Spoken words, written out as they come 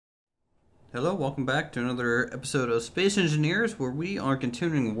Hello, welcome back to another episode of Space Engineers, where we are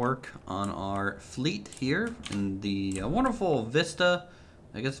continuing work on our fleet here in the wonderful Vista,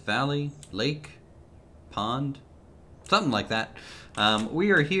 I guess Valley, Lake, Pond, something like that.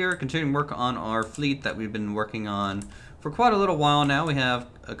 We are here continuing work on our fleet that we've been working on for quite a little while now. We have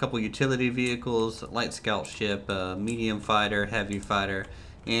a couple utility vehicles, light scout ship, medium fighter, heavy fighter,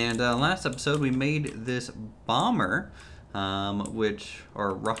 and last episode we made this bomber. Which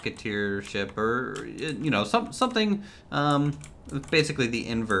or rocketeer ship, or something basically the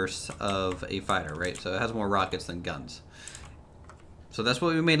inverse of a fighter, right? So it has more rockets than guns. So that's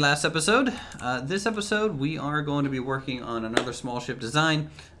what we made last episode. This episode we are going to be working on another small ship design.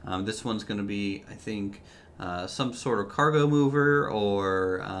 This one's going to be, I think, some sort of cargo mover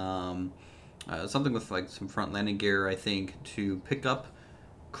or something with like some front landing gear, I think, to pick up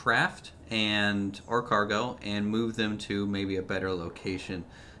craft or cargo and move them to maybe a better location.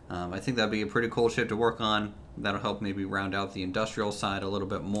 I think that'd be a pretty cool ship to work on. That'll help maybe round out the industrial side a little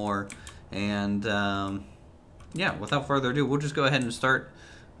bit more. And yeah, without further ado, we'll just go ahead and start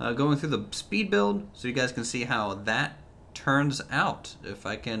going through the speed build so you guys can see how that turns out if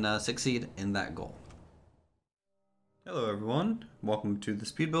I can succeed in that goal. Hello everyone, welcome to the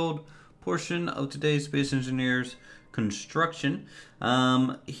speed build portion of today's Space Engineers construction.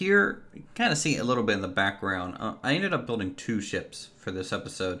 Here you kind of see a little bit in the background. I ended up building two ships for this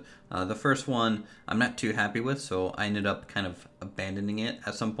episode. The first one I'm not too happy with, so I ended up kind of abandoning it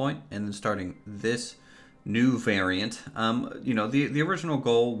at some point and then starting this new variant. The original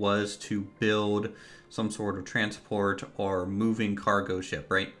goal was to build some sort of transport or moving cargo ship,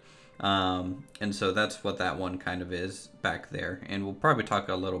 right? And so that's what that one kind of is back there, and we'll probably talk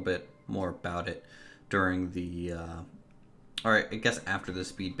a little bit more about it during the or I guess after the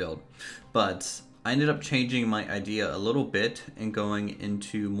speed build. But I ended up changing my idea a little bit and going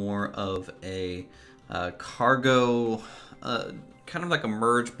into more of a cargo, kind of like a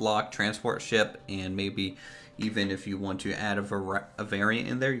merge block transport ship, and maybe even if you want to add a variant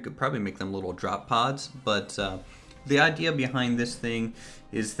in there, you could probably make them little drop pods. But the idea behind this thing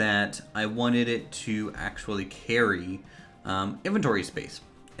is that I wanted it to actually carry inventory space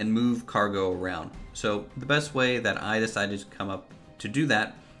and move cargo around. So the best way that I decided to come up to do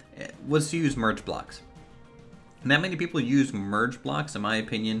that was to use merge blocks. Not many people use merge blocks, in my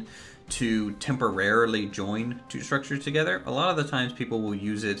opinion, to temporarily join two structures together. A lot of the times people will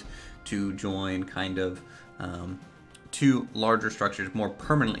use it to join kind of two larger structures more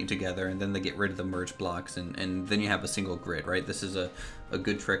permanently together, and then they get rid of the merge blocks, and then you have a single grid, right? This is a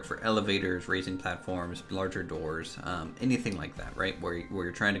good trick for elevators, raising platforms, larger doors, anything like that, right? Where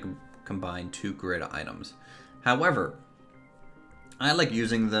you're trying to combine two grid items. However, I like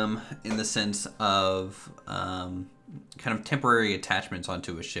using them in the sense of kind of temporary attachments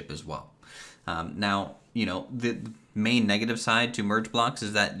onto a ship as well. Now, the main negative side to merge blocks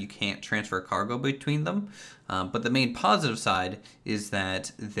is that you can't transfer cargo between them. But the main positive side is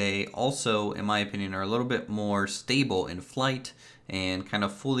that they also, in my opinion, are a little bit more stable in flight and kind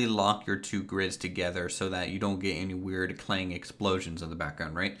of fully lock your two grids together so that you don't get any weird clanging explosions in the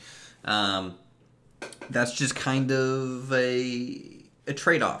background, right? That's just kind of a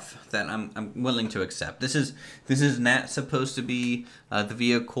trade-off that I'm willing to accept. This is not supposed to be the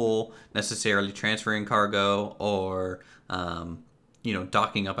vehicle necessarily transferring cargo or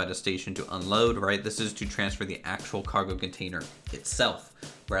docking up at a station to unload, right? This is to transfer the actual cargo container itself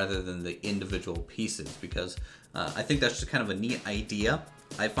rather than the individual pieces, because I think that's just kind of a neat idea.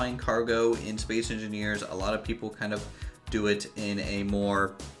 I find cargo in Space Engineers, a lot of people kind of do it in a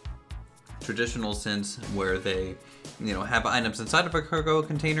more traditional sense where they have items inside of a cargo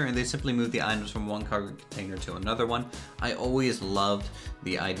container and they simply move the items from one cargo container to another one. I always loved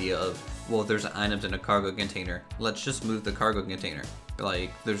the idea of, well, there's items in a cargo container, let's just move the cargo container.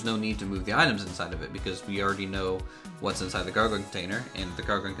 Like, there's no need to move the items inside of it because we already know what's inside the cargo container, and if the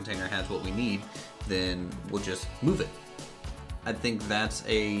cargo container has what we need, then we'll just move it. I think that's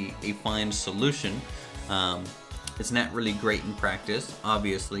a fine solution. It's not really great in practice.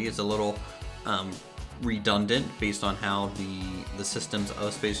 Obviously, it's a little redundant based on how the systems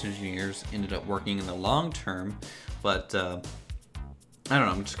of Space Engineers ended up working in the long term, but I don't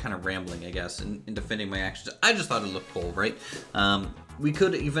know, I'm just kind of rambling, I guess, in defending my actions. I just thought it looked cool, right? We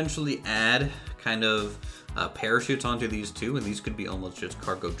could eventually add kind of parachutes onto these too, and these could be almost just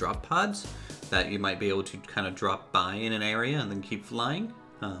cargo drop pods that you might be able to kind of drop by in an area and then keep flying.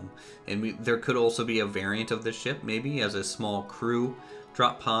 There could also be a variant of the ship, maybe as a small crew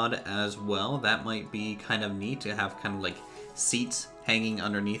drop pod as well. That might be kind of neat to have kind of like seats hanging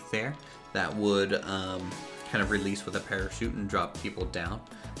underneath there that would kind of release with a parachute and drop people down.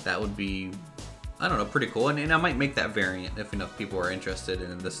 that would be, I don't know, pretty cool. And I might make that variant if enough people are interested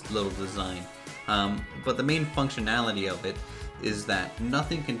in this little design. But the main functionality of it is that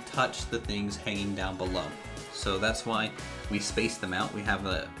nothing can touch the things hanging down below. So that's why we space them out. We have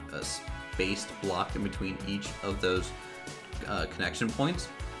a spaced block in between each of those connection points.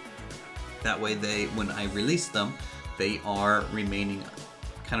 That way when I release them, they are remaining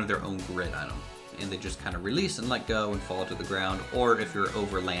kind of their own grid item. And they just kind of release and let go and fall to the ground. Or if you're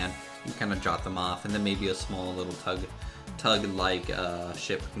over land, you kind of jot them off, and then maybe a small little tug-like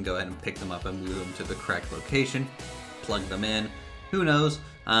ship can go ahead and pick them up and move them to the correct location, plug them in. Who knows?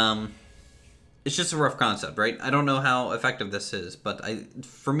 It's just a rough concept, right? I don't know how effective this is, but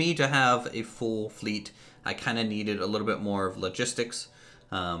for me to have a full fleet, I kind of needed a little bit more of logistics,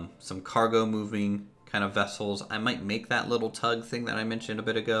 some cargo moving kind of vessels. I might make that little tug thing that I mentioned a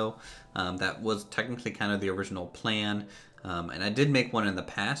bit ago. That was technically kind of the original plan. And I did make one in the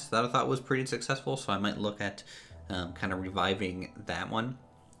past that I thought was pretty successful, so I might look at kind of reviving that one.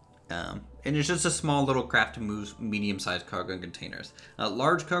 And it's just a small little craft to move medium-sized cargo containers.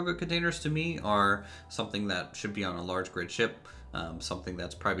 Large cargo containers to me are something that should be on a large grid ship, something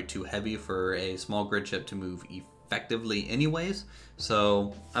that's probably too heavy for a small grid ship to move effectively anyways.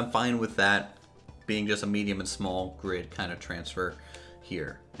 So I'm fine with that being just a medium and small grid kind of transfer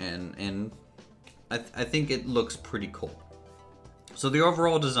here. And I think it looks pretty cool. So the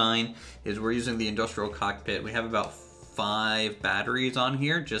overall design is we're using the industrial cockpit. We have about 5 batteries on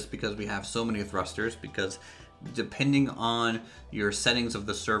here just because we have so many thrusters, because depending on your settings of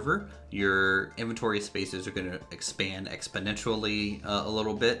the server, your inventory spaces are going to expand exponentially a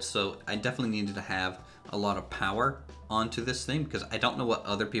little bit. So I definitely needed to have a lot of power onto this thing because I don't know what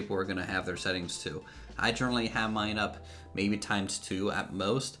other people are going to have their settings to. I generally have mine up maybe ×2 at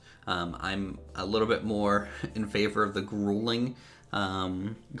most. I'm a little bit more in favor of the grueling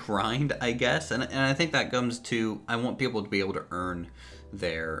grind, I guess, and I think that comes to, I want people to be able to earn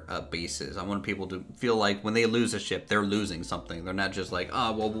their bases. I want people to feel like when they lose a ship, they're losing something. They're not just like,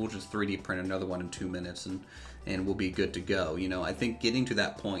 oh, well, we'll just 3D print another one in 2 minutes and we'll be good to go. You know, I think getting to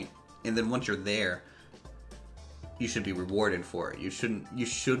that point, and then once you're there, you should be rewarded for it. You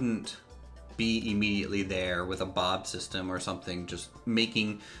shouldn't be immediately there with a bob system or something, just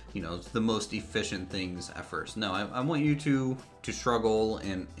making, you know, the most efficient things at first. No, I want you to struggle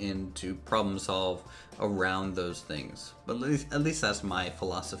and to problem solve around those things. But at least that's my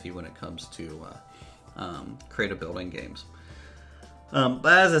philosophy when it comes to creative building games. But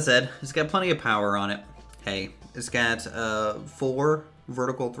as I said, it's got plenty of power on it. Hey, it's got 4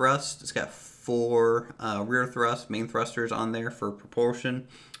 vertical thrusts. It's got 4 rear thrust, main thrusters on there for propulsion.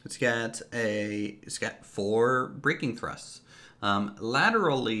 It's got 4 braking thrusts.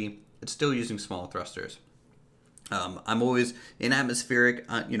 Laterally, it's still using small thrusters. I'm always in atmospheric.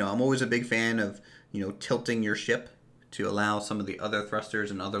 You know, I'm always a big fan of, you know, tilting your ship to allow some of the other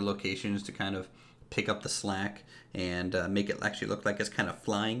thrusters and other locations to kind of pick up the slack and make it actually look like it's kind of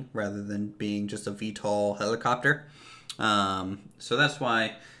flying rather than being just a VTOL helicopter. So that's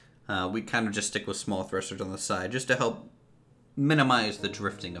why we kind of just stick with small thrusters on the side, just to help minimize the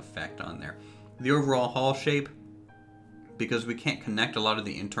drifting effect on there. The overall hull shape, because we can't connect a lot of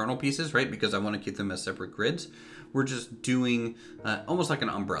the internal pieces, right? Because I want to keep them as separate grids. We're just doing almost like an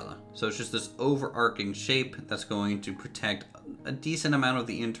umbrella. So it's just this overarching shape that's going to protect a decent amount of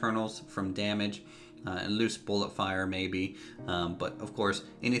the internals from damage and loose bullet fire maybe. But of course,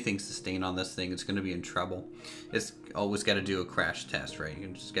 anything sustained on this thing, it's going to be in trouble. It's always got to do a crash test, right? You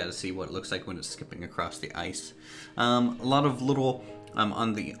just got to see what it looks like when it's skipping across the ice. A lot of little,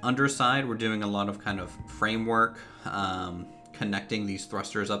 on the underside, we're doing a lot of kind of framework, connecting these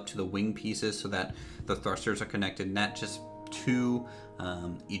thrusters up to the wing pieces so that the thrusters are connected not just to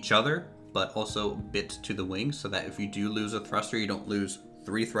each other, but also bit to the wing, so that if you do lose a thruster, you don't lose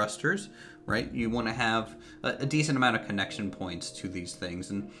 3 thrusters, right? You want to have a decent amount of connection points to these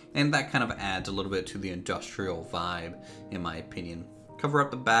things, and that kind of adds a little bit to the industrial vibe, in my opinion. Cover up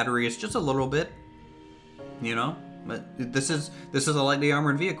the batteries just a little bit, you know? But this is a lightly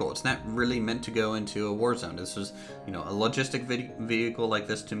armored vehicle. It's not really meant to go into a war zone. This is, you know, a logistic vehicle like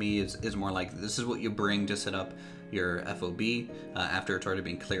this to me is more like this is what you bring to set up your FOB after it's already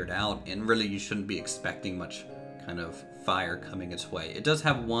been cleared out, and really you shouldn't be expecting much kind of fire coming its way. It does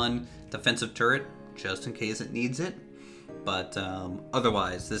have 1 defensive turret just in case it needs it, but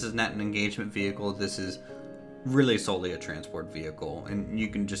otherwise this is not an engagement vehicle. This is really solely a transport vehicle, and you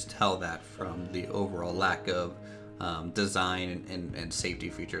can just tell that from the overall lack of design and safety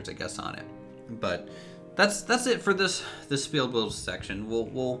features, I guess, on it. But that's it for this field build section.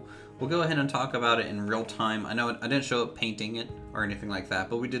 We'll we'll go ahead and talk about it in real time. I know I didn't show it painting it or anything like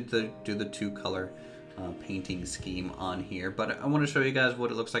that, but we did do the 2-color painting scheme on here. But I want to show you guys what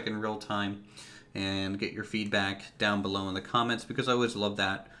it looks like in real time and get your feedback down below in the comments, because I always love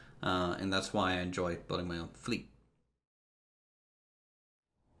that, and that's why I enjoy building my own fleet.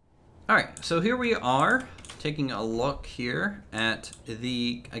 Alright, so here we are taking a look here at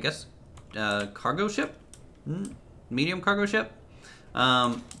the, I guess, cargo ship? Medium cargo ship?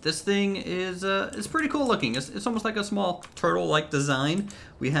 This thing is it's pretty cool looking. It's almost like a small turtle-like design.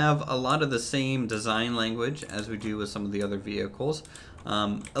 We have a lot of the same design language as we do with some of the other vehicles.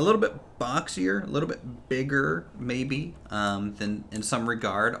 A little bit boxier, a little bit bigger maybe than in some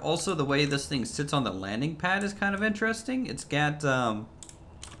regard. Also, the way this thing sits on the landing pad is kind of interesting. It's got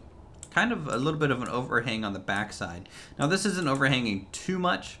kind of a little bit of an overhang on the backside. Now this isn't overhanging too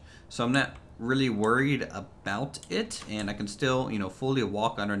much, so I'm not really worried about it, and I can still, you know, fully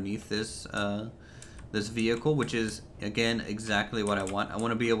walk underneath this this vehicle, which is again exactly what I want. I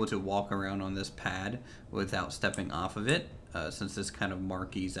want to be able to walk around on this pad without stepping off of it, since this kind of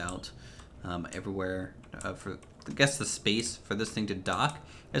marquees out everywhere for, I guess, the space for this thing to dock.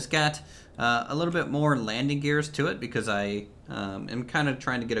 It's got a little bit more landing gears to it because I am kind of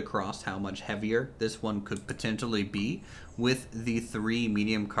trying to get across how much heavier this one could potentially be with the 3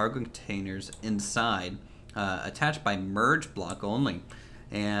 medium cargo containers inside, attached by merge block only.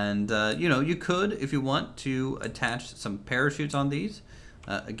 And you know, you could, if you want, to attach some parachutes on these.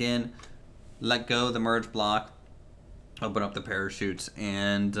 Again, let go the merge block, open up the parachutes,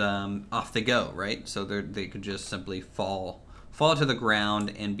 and off they go, right? So they could just simply fall to the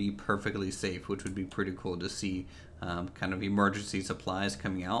ground and be perfectly safe, which would be pretty cool to see, kind of emergency supplies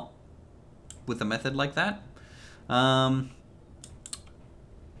coming out with a method like that.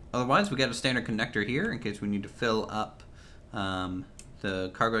 Otherwise, we got a standard connector here in case we need to fill up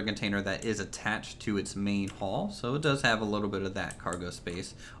the cargo container that is attached to its main hull. So it does have a little bit of that cargo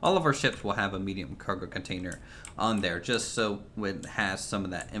space. All of our ships will have a medium cargo container on there, just so it has some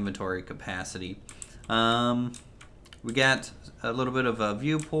of that inventory capacity. We got a little bit of a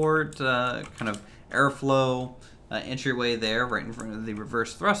viewport, kind of airflow entryway there right in front of the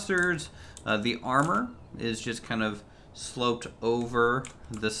reverse thrusters. The armor is just kind of sloped over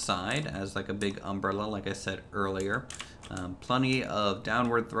the side as like a big umbrella, like I said earlier. Plenty of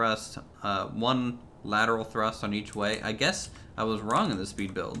downward thrust, 1 lateral thrust on each way. I guess I was wrong in the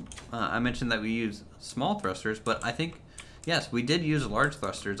speed build. I mentioned that we use small thrusters, but I think, yes, we did use large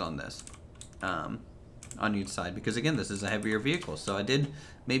thrusters on this, on each side, because again, this is a heavier vehicle. So I did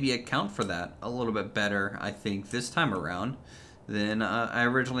maybe account for that a little bit better, I think, this time around than I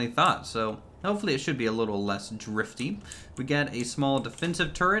originally thought. So hopefully it should be a little less drifty. We got a small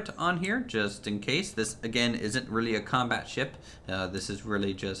defensive turret on here, just in case. This, again, isn't really a combat ship. This is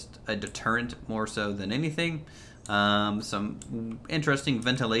really just a deterrent more so than anything. Some interesting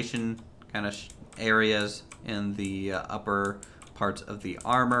ventilation kind of areas in the upper parts of the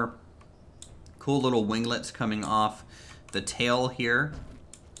armor. Cool little winglets coming off the tail here.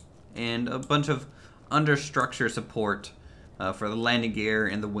 And a bunch of understructure support for the landing gear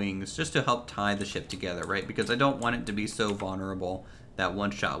and the wings, just to help tie the ship together, right? Because I don't want it to be so vulnerable that one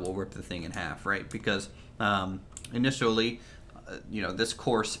shot will rip the thing in half, right? Because initially, you know, this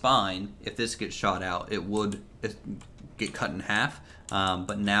core spine, if this gets shot out, it would get cut in half.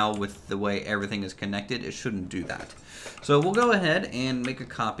 But now with the way everything is connected, it shouldn't do that. So we'll go ahead and make a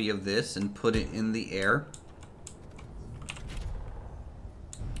copy of this and put it in the air.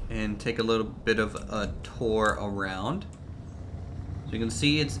 And take a little bit of a tour around. So you can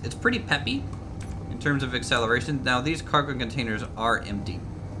see it's pretty peppy in terms of acceleration. Now these cargo containers are empty,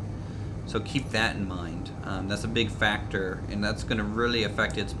 so keep that in mind. That's a big factor, and that's going to really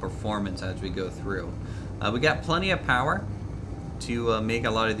affect its performance as we go through. We got plenty of power to make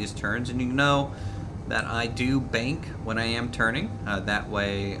a lot of these turns, and you know that I do bank when I am turning. That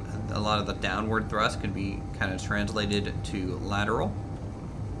way a lot of the downward thrust can be kind of translated to lateral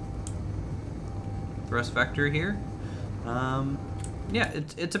thrust vector here. Yeah,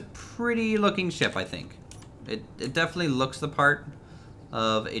 it's a pretty looking ship, I think. It definitely looks the part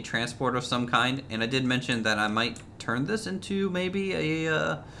of a transport of some kind, and I did mention that I might turn this into maybe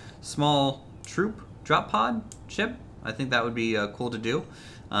a small troop drop pod ship. I think that would be cool to do.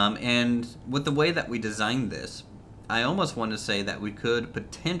 And with the way that we designed this, I almost want to say that we could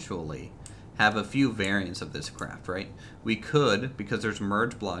potentially have a few variants of this craft, right? We could, because there's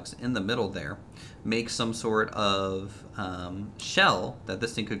merge blocks in the middle there, make some sort of shell that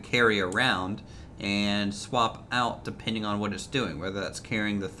this thing could carry around and swap out depending on what it's doing, whether that's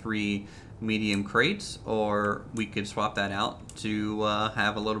carrying the 3 medium crates, or we could swap that out to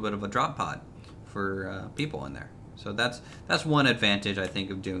have a little bit of a drop pod for people in there. So that's one advantage, I think,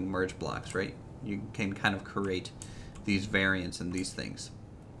 of doing merge blocks, right? You can kind of create these variants and these things.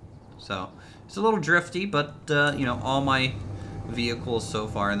 So it's a little drifty, but you know, all my vehicles so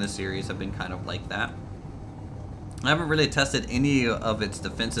far in this series have been kind of like that. I haven't really tested any of its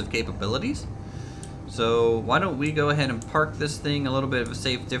defensive capabilities. So why don't we go ahead and park this thing a little bit of a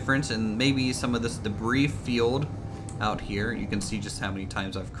safe difference, and maybe some of this debris field out here. You can see just how many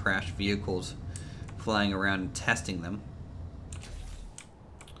times I've crashed vehicles flying around and testing them.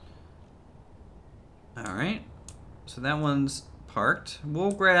 Alright, so that one's parked.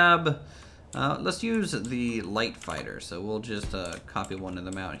 We'll grab, let's use the light fighter. So we'll just copy one of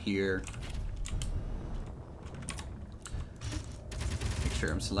them out here. Make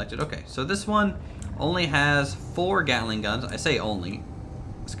sure I'm selected. Okay, so this one only has 4 Gatling guns. I say only.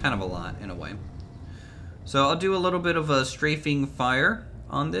 It's kind of a lot in a way. So I'll do a little bit of a strafing fire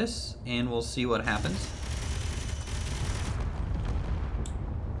on this, and we'll see what happens.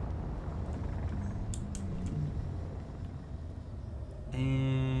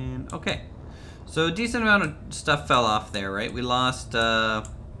 And okay. So a decent amount of stuff fell off there, right? We lost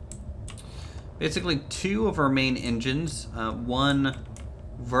basically 2 of our main engines, 1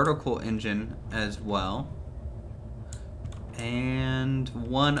 vertical engine as well, and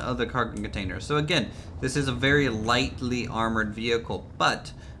 1 of the cargo containers. So again, this is a very lightly armored vehicle,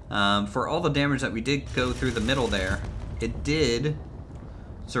 but for all the damage that we did go through the middle there, it did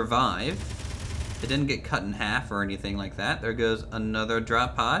survive. It didn't get cut in half or anything like that. There goes another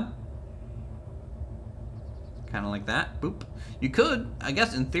drop pod. Kind of like that. Boop. You could, I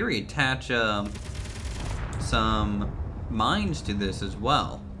guess in theory, attach some mines to this as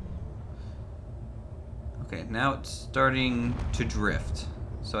well. Okay, now it's starting to drift.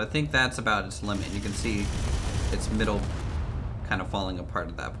 So I think that's about its limit. You can see its middle kind of falling apart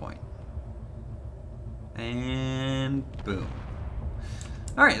at that point. And boom.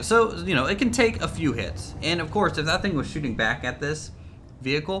 Alright, so, you know, it can take a few hits. And of course, if that thing was shooting back at this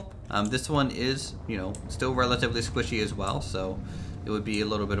vehicle, this one is, you know, still relatively squishy as well. So it would be a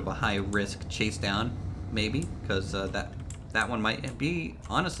little bit of a high risk chase down, maybe, because that one might be,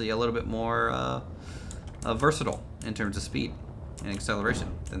 honestly, a little bit more versatile in terms of speed and acceleration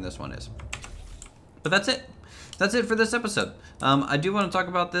than this one is. But that's it. That's it for this episode. I do want to talk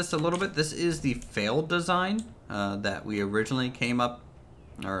about this a little bit. This is the failed design that we originally came up,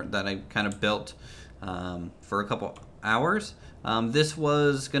 or that I kind of built for a couple hours. This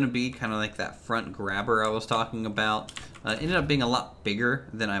was going to be kind of like that front grabber I was talking about. It ended up being a lot bigger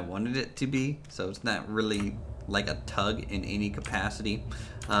than I wanted it to be, so it's not really like a tug in any capacity.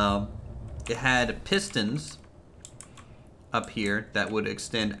 It had pistons up here that would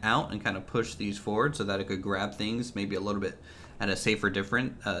extend out and kind of push these forward so that it could grab things maybe a little bit at a safer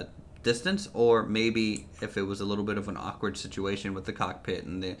distance, or maybe if it was a little bit of an awkward situation with the cockpit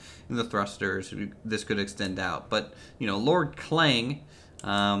and the thrusters, this could extend out. But you know, Lord Clang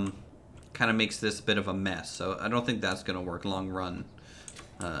kind of makes this a bit of a mess, so I don't think that's going to work long run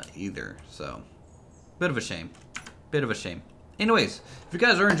either. So bit of a shame. Anyways, if you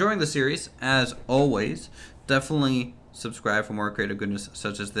guys are enjoying the series, as always, definitely subscribe for more creative goodness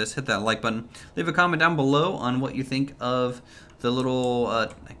such as this. Hit that like button. Leave a comment down below on what you think of the little, I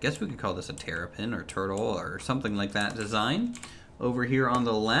guess we could call this a terrapin or turtle or something like that design over here on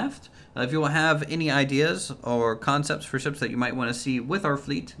the left. If you have any ideas or concepts for ships that you might want to see with our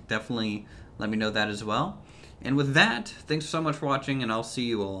fleet, definitely let me know that as well. And with that, thanks so much for watching, and I'll see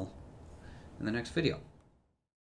you all in the next video.